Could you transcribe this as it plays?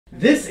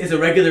This is a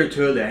regular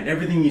toilet, and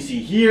everything you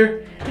see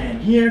here and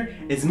here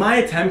is my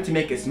attempt to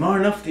make it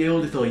smart enough to be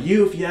able to tell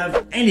you if you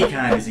have any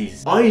kind of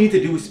disease. All you need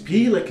to do is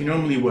pee like you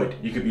normally would.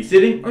 You could be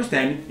sitting or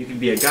standing, you could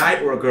be a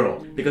guy or a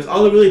girl, because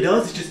all it really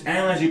does is just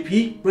analyze your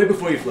pee right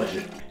before you flush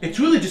it.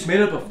 It's really just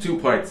made up of two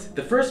parts.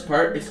 The first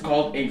part is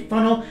called a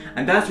funnel,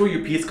 and that's where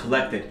your pee is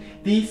collected.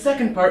 The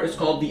second part is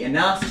called the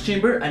analysis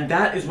chamber, and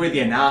that is where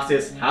the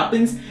analysis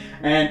happens,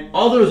 and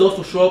all the results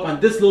will show up on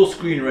this little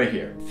screen right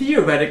here.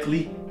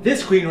 Theoretically,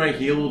 this screen right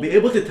here will be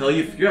able to tell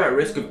you if you're at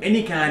risk of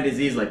any kind of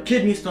disease like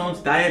kidney stones,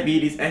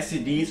 diabetes,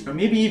 STIs, or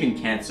maybe even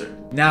cancer.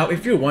 Now,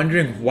 if you're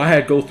wondering why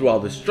I'd go through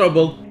all this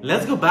trouble,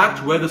 let's go back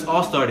to where this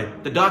all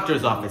started, the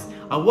doctor's office.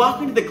 I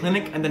walked into the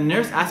clinic and the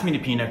nurse asked me to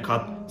pee in a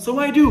cup, so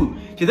I do.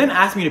 She then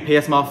asked me to pay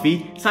a small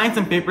fee, sign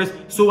some papers,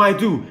 so I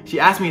do. She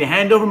asked me to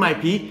hand over my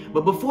pee,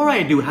 but before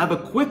I do, have a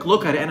quick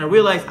look at it, and I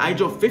realized I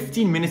drove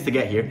 15 minutes to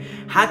get here,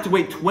 had to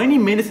wait 20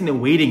 minutes in the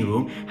waiting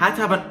room, had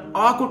to have an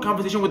awkward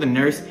conversation with the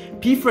nurse,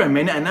 pee for a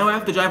minute, and now I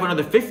have to drive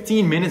another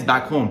 15 minutes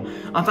back home.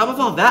 On top of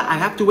all that, I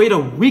have to wait a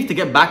week to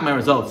get back my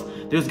results.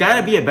 There's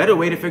gotta be a better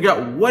way to figure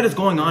out what is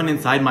going on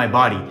inside my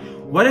body.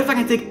 What if I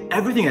can take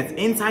everything that's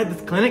inside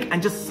this clinic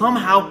and just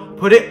somehow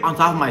put it on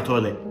top of my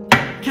toilet?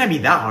 Can't be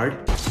that hard.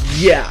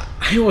 Yeah,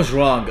 I was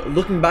wrong.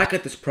 Looking back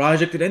at this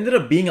project, it ended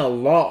up being a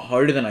lot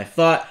harder than I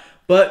thought.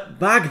 But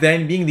back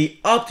then, being the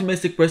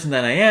optimistic person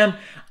that I am,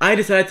 I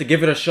decided to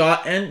give it a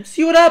shot and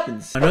see what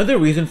happens. Another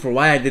reason for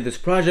why I did this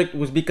project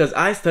was because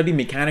I studied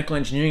mechanical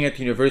engineering at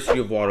the University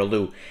of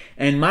Waterloo,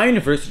 and my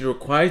university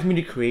requires me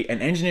to create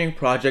an engineering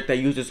project that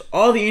uses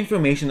all the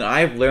information that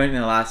I've learned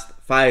in the last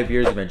 5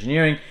 years of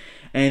engineering,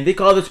 and they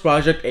call this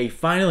project a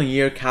final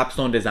year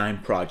capstone design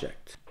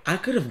project. I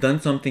could have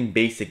done something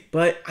basic,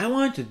 but I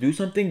wanted to do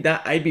something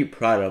that I'd be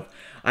proud of.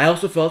 I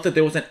also felt that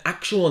there was an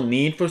actual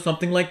need for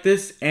something like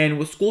this, and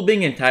with school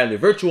being entirely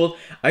virtual,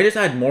 I just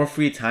had more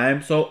free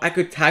time so I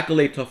could tackle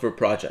a tougher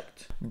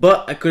project.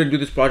 But I couldn't do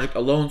this project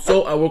alone,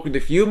 so I worked with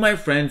a few of my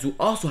friends who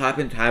also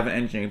happen to have an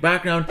engineering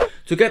background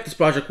to get this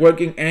project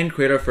working and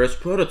create our first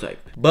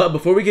prototype. But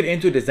before we get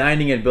into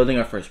designing and building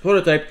our first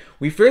prototype,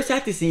 we first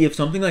had to see if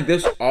something like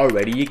this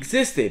already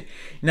existed.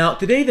 Now,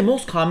 today the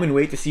most common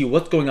way to see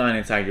what's going on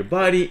inside your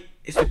body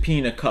is to pee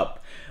in a cup.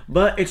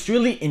 But it's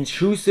really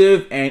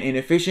intrusive and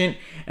inefficient,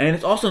 and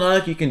it's also not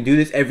like you can do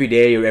this every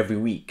day or every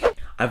week.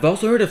 I've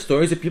also heard of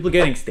stories of people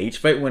getting stage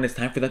fright when it's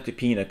time for them to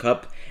pee in a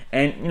cup,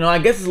 and I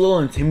guess it's a little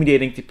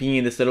intimidating to pee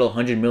in this little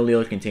 100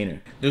 milliliter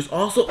container. There's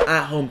also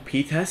at-home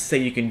pee tests that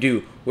you can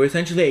do, where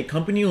essentially a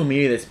company will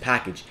mail you this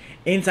package.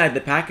 Inside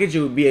the package,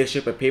 it would be a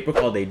strip of paper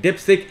called a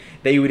dipstick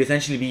that you would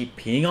essentially be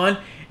peeing on.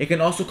 It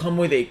can also come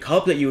with a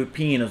cup that you would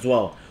pee in as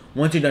well.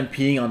 Once you're done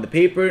peeing on the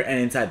paper and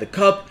inside the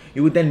cup,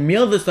 you would then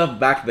mail the stuff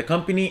back to the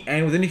company,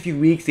 and within a few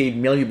weeks they'd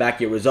mail you back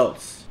your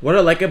results. What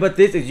I like about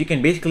this is you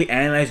can basically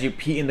analyze your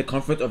pee in the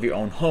comfort of your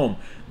own home.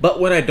 But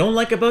what I don't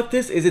like about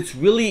this is it's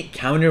really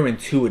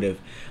counterintuitive.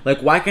 Like,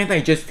 why can't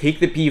I just take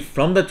the pee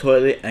from the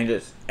toilet and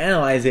just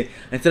analyze it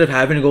instead of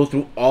having to go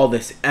through all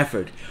this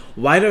effort?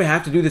 Why do I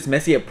have to do this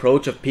messy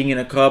approach of peeing in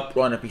a cup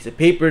or on a piece of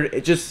paper?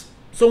 It's just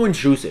so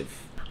intrusive.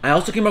 I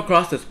also came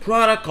across this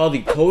product called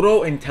the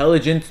Toto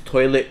Intelligent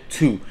Toilet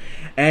 2,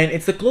 and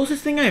it's the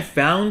closest thing I've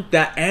found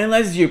that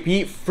analyzes your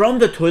pee from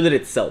the toilet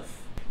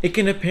itself. It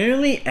can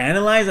apparently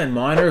analyze and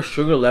monitor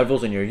sugar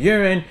levels in your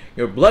urine,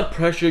 your blood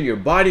pressure, your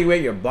body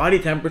weight, your body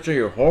temperature,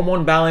 your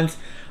hormone balance,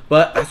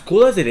 but as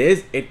cool as it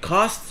is, it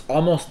costs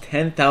almost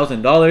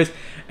 $10,000,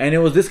 and it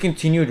was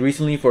discontinued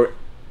recently for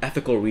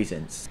ethical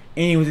reasons.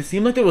 Anyways, it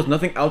seemed like there was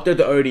nothing out there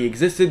that already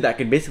existed that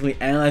could basically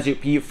analyze your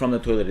pee from the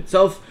toilet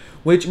itself,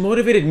 which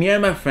motivated me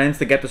and my friends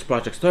to get this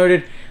project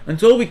started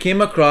until we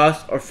came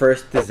across our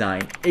first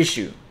design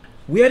issue.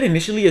 We had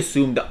initially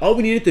assumed that all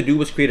we needed to do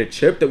was create a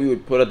chip that we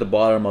would put at the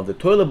bottom of the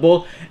toilet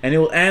bowl, and it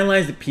will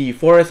analyze the pee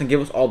for us and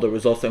give us all the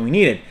results that we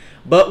needed.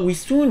 But we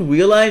soon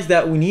realized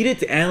that we needed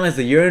to analyze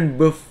the urine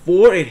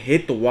before it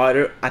hit the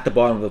water at the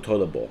bottom of the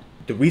toilet bowl.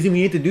 The reason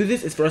we need to do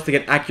this is for us to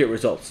get accurate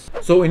results.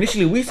 So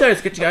initially we started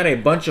sketching out a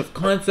bunch of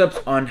concepts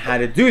on how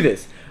to do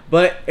this.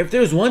 But if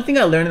there's one thing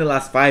I learned in the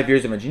last 5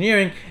 years of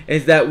engineering,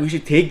 is that we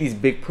should take these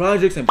big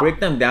projects and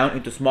break them down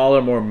into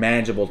smaller, more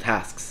manageable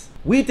tasks.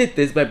 We did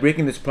this by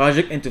breaking this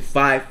project into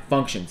 5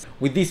 functions,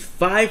 with these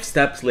 5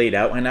 steps laid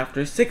out, and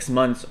after 6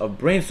 months of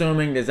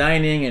brainstorming,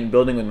 designing, and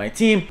building with my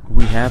team,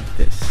 we have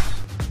this.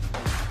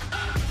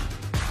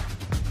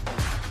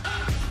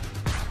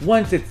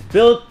 Once it's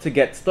built, to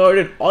get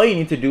started, all you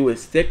need to do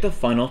is stick the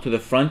funnel to the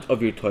front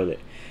of your toilet.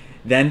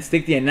 Then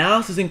stick the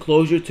analysis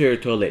enclosure to your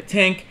toilet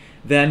tank.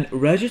 Then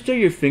register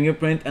your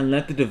fingerprint and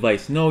let the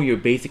device know your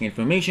basic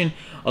information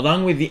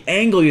along with the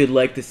angle you'd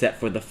like to set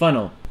for the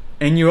funnel.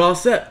 And you're all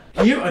set.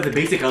 Here are the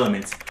basic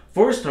elements.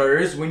 For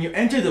starters, when you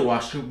enter the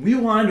washroom, we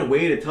wanted a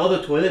way to tell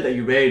the toilet that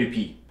you're ready to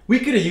pee. We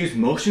could have used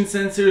motion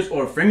sensors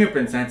or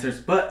fingerprint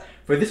sensors, but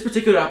for this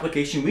particular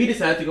application, we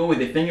decided to go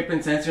with a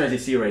fingerprint sensor as you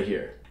see right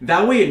here.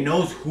 That way it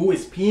knows who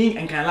is peeing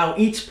and can allow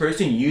each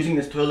person using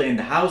this toilet in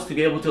the house to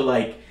be able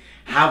to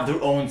have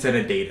their own set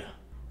of data.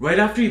 Right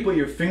after you put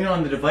your finger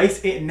on the device,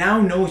 it now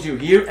knows you're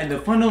here and the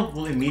funnel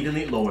will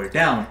immediately lower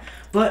down.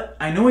 But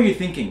I know what you're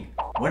thinking.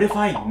 What if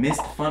I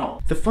missed funnel?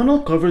 The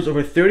funnel covers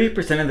over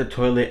 30% of the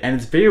toilet and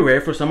it's very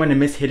rare for someone to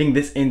miss hitting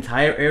this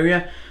entire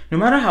area, no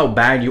matter how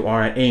bad you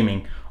are at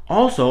aiming.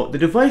 Also, the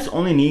device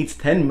only needs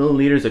 10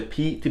 milliliters of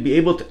pee to be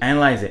able to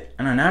analyze it,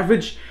 and on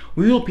average,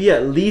 we will pee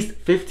at least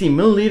 50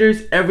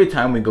 milliliters every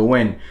time we go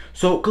in.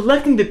 So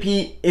collecting the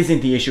pee isn't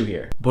the issue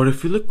here. But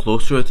if we look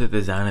closer at the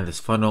design of this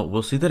funnel,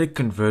 we'll see that it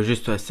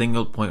converges to a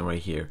single point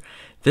right here.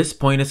 This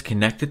point is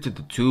connected to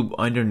the tube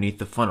underneath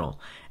the funnel.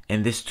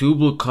 And this tube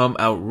will come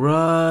out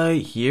right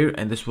here,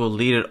 and this will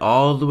lead it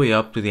all the way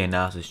up to the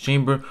analysis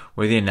chamber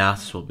where the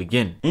analysis will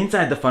begin.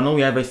 Inside the funnel,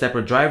 we have a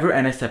separate driver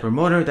and a separate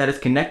motor that is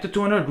connected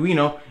to an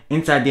Arduino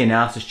inside the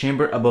analysis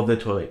chamber above the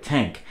toilet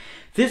tank.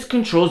 This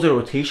controls the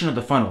rotation of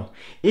the funnel.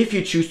 If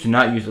you choose to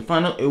not use the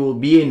funnel, it will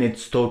be in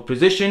its stowed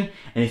position,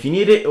 and if you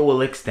need it, it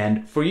will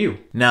extend for you.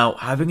 Now,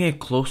 having a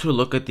closer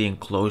look at the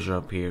enclosure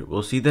up here,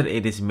 we'll see that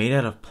it is made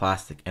out of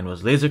plastic and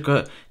was laser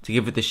cut to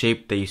give it the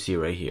shape that you see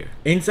right here.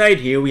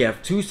 Inside here, we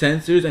have 2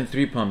 sensors and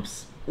 3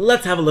 pumps.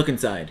 Let's have a look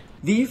inside.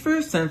 The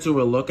first sensor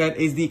we'll look at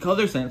is the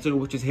color sensor,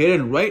 which is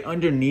hidden right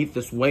underneath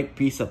this white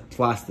piece of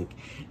plastic.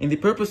 And the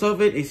purpose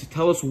of it is to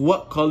tell us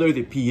what color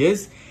the pee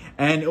is,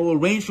 and it will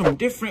range from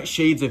different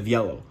shades of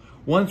yellow.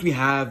 Once we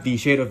have the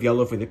shade of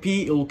yellow for the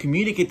pee, it will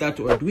communicate that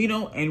to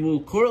Arduino and will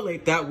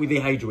correlate that with a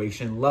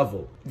hydration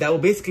level. That will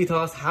basically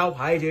tell us how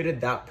hydrated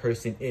that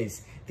person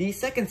is. The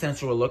second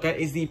sensor we'll look at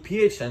is the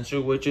pH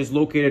sensor, which is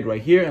located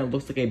right here and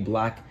looks like a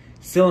black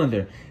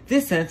cylinder.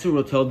 This sensor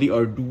will tell the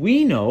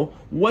Arduino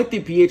what the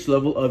pH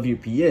level of your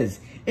pee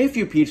is. If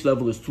your pH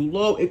level is too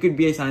low, it could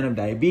be a sign of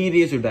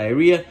diabetes or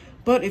diarrhea.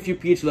 But if your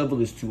pH level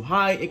is too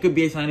high, it could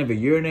be a sign of a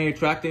urinary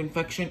tract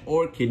infection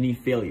or kidney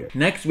failure.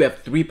 Next, we have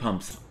 3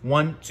 pumps.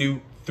 1, 2,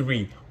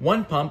 3.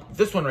 One pump,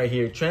 this one right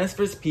here,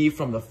 transfers pee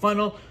from the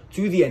funnel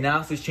to the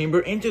analysis chamber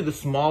into the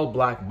small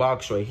black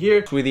box right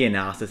here where the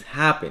analysis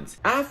happens.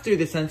 After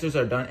the sensors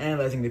are done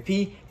analyzing the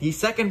pee, the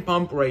second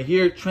pump right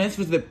here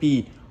transfers the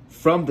pee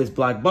from this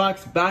black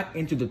box back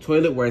into the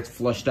toilet where it's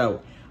flushed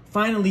out.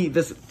 Finally,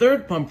 this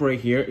third pump right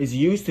here is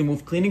used to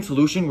move cleaning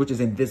solution, which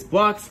is in this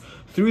box,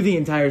 through the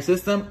entire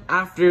system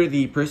after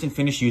the person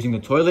finished using the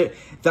toilet.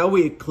 That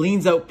way it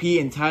cleans out pee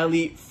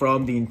entirely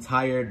from the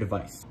entire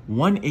device.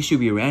 One issue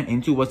we ran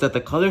into was that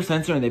the color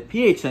sensor and the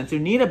pH sensor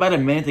need about a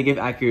minute to give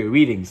accurate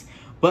readings.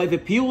 But the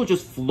pee will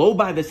just flow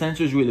by the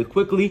sensors really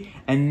quickly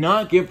and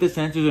not give the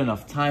sensors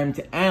enough time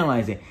to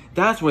analyze it.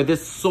 That's where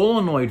this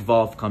solenoid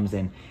valve comes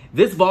in.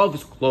 This valve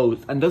is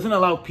closed and doesn't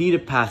allow pee to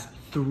pass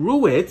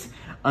through it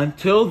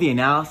until the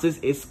analysis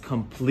is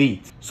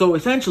complete. So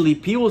essentially,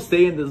 pee will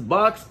stay in this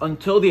box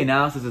until the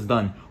analysis is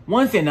done.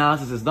 Once the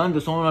analysis is done, the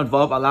solenoid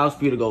valve allows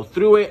pee to go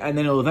through it, and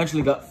then it will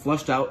eventually get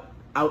flushed out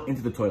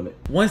into the toilet.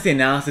 Once the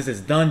analysis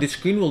is done, the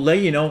screen will let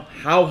you know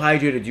how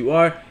hydrated you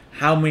are,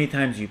 how many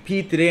times you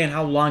peed today, and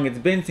how long it's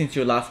been since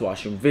your last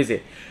washroom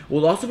visit.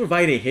 We'll also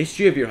provide a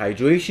history of your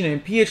hydration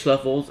and pH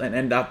levels and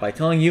end up by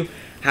telling you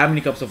how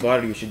many cups of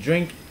water you should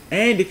drink,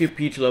 and if your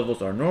pH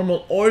levels are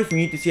normal or if you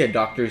need to see a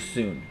doctor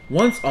soon.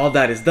 Once all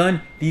that is done,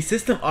 the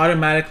system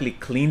automatically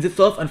cleans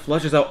itself and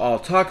flushes out all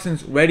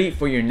toxins, ready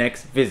for your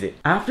next visit.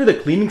 After the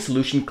cleaning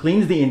solution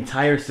cleans the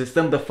entire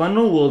system, the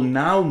funnel will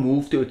now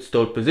move to its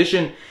stowed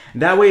position.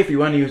 That way, if you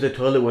want to use the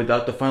toilet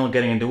without the funnel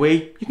getting in the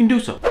way, you can do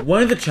so.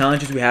 One of the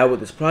challenges we had with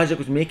this project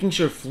was making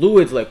sure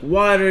fluids like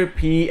water,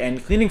 pee,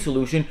 and cleaning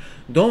solution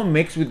don't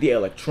mix with the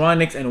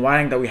electronics and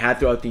wiring that we had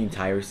throughout the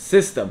entire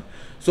system.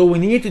 So we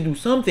needed to do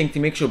something to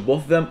make sure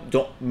both of them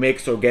don't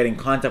mix or get in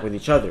contact with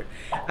each other.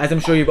 As I'm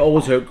sure you've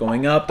always heard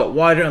growing up, that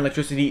water and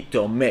electricity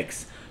don't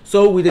mix.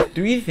 So we did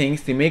 3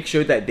 things to make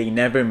sure that they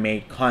never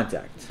made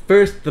contact.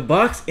 First, the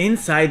box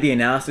inside the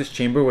analysis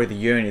chamber where the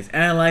urine is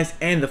analyzed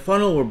and the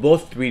funnel were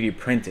both 3D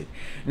printed.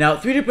 Now,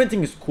 3D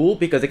printing is cool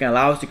because it can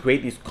allow us to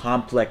create these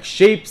complex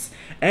shapes,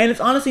 and it's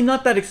honestly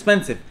not that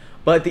expensive.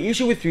 But the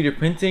issue with 3D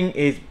printing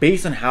is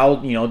based on how,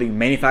 the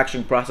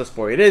manufacturing process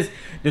for it is,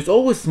 there's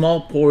always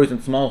small pores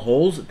and small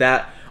holes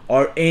that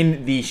are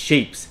in these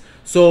shapes.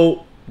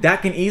 So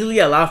that can easily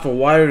allow for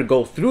water to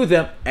go through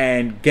them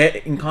and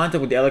get in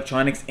contact with the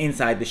electronics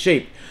inside the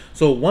shape.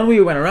 So one way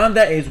we went around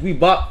that is we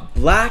bought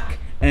black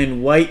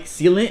and white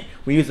sealant.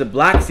 We used the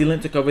black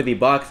sealant to cover the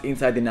box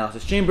inside the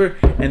analysis chamber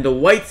and the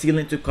white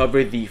sealant to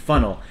cover the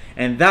funnel.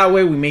 And that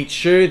way we made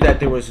sure that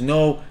there was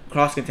no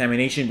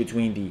cross-contamination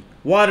between the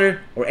water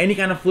or any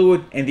kind of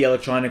fluid and the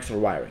electronics or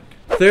wiring.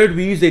 Third,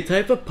 we used a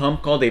type of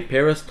pump called a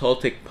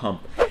peristaltic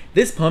pump.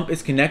 This pump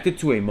is connected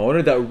to a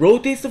motor that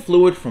rotates the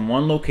fluid from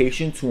one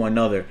location to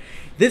another.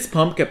 This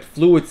pump kept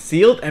fluid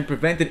sealed and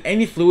prevented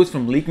any fluids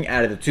from leaking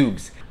out of the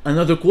tubes.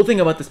 Another cool thing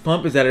about this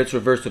pump is that it's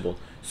reversible,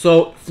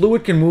 so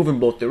fluid can move in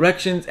both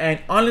directions, and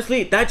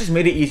honestly, that just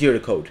made it easier to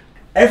code.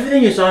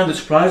 Everything you saw in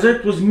this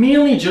project was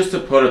mainly just a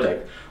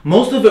prototype.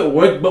 Most of it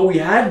worked, but we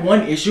had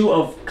one issue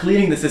of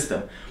cleaning the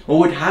system. What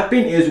would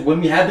happen is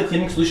when we had the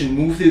cleaning solution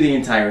move through the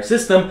entire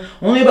system,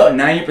 only about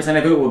 90%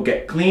 of it will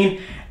get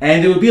clean,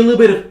 and there would be a little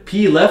bit of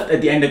pee left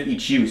at the end of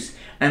each use.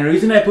 And the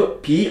reason I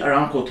put P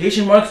around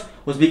quotation marks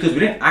was because we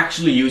didn't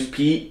actually use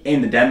P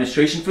in the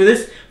demonstration for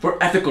this.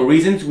 For ethical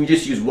reasons, we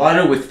just use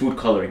water with food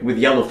coloring, with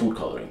yellow food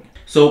coloring.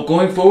 So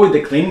going forward,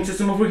 the cleaning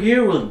system over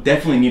here will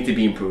definitely need to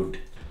be improved.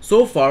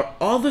 So far,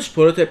 all this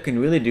prototype can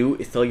really do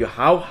is tell you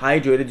how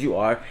hydrated you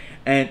are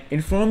and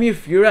inform you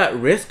if you're at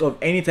risk of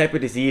any type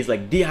of disease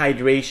like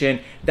dehydration,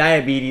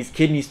 diabetes,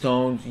 kidney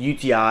stones,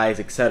 UTIs,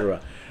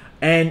 etc.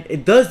 And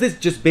it does this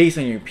just based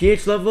on your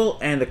pH level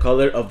and the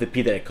color of the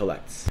pee that it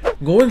collects.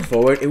 Going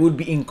forward, it would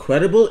be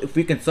incredible if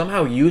we can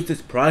somehow use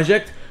this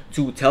project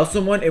to tell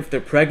someone if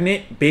they're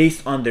pregnant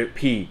based on their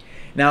pee.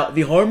 Now,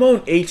 the hormone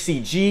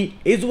HCG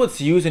is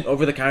what's used in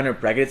over-the-counter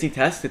pregnancy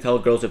tests to tell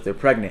girls if they're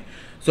pregnant.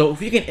 So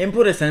if you can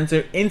input a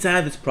sensor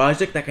inside this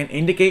project that can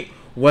indicate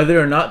whether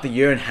or not the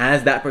urine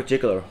has that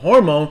particular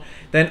hormone,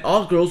 then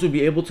all girls will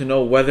be able to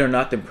know whether or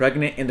not they're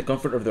pregnant in the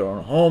comfort of their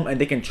own home,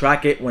 and they can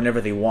track it whenever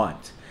they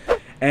want.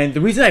 And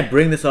the reason I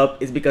bring this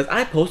up is because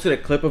I posted a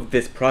clip of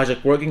this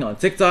project working on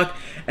TikTok,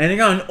 and I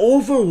got an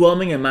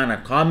overwhelming amount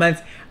of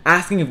comments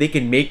asking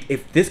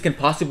if this can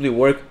possibly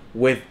work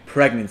with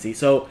pregnancy.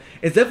 So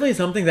it's definitely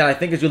something that I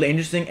think is really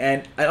interesting,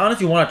 and I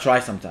honestly want to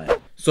try sometime.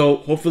 So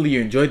hopefully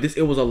you enjoyed this.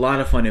 It was a lot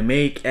of fun to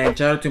make, and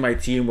shout out to my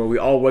team where we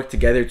all worked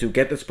together to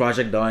get this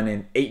project done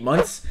in 8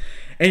 months.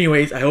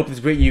 Anyways, I hope this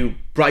brought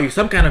you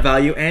some kind of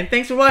value, and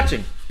thanks for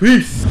watching.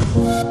 Peace!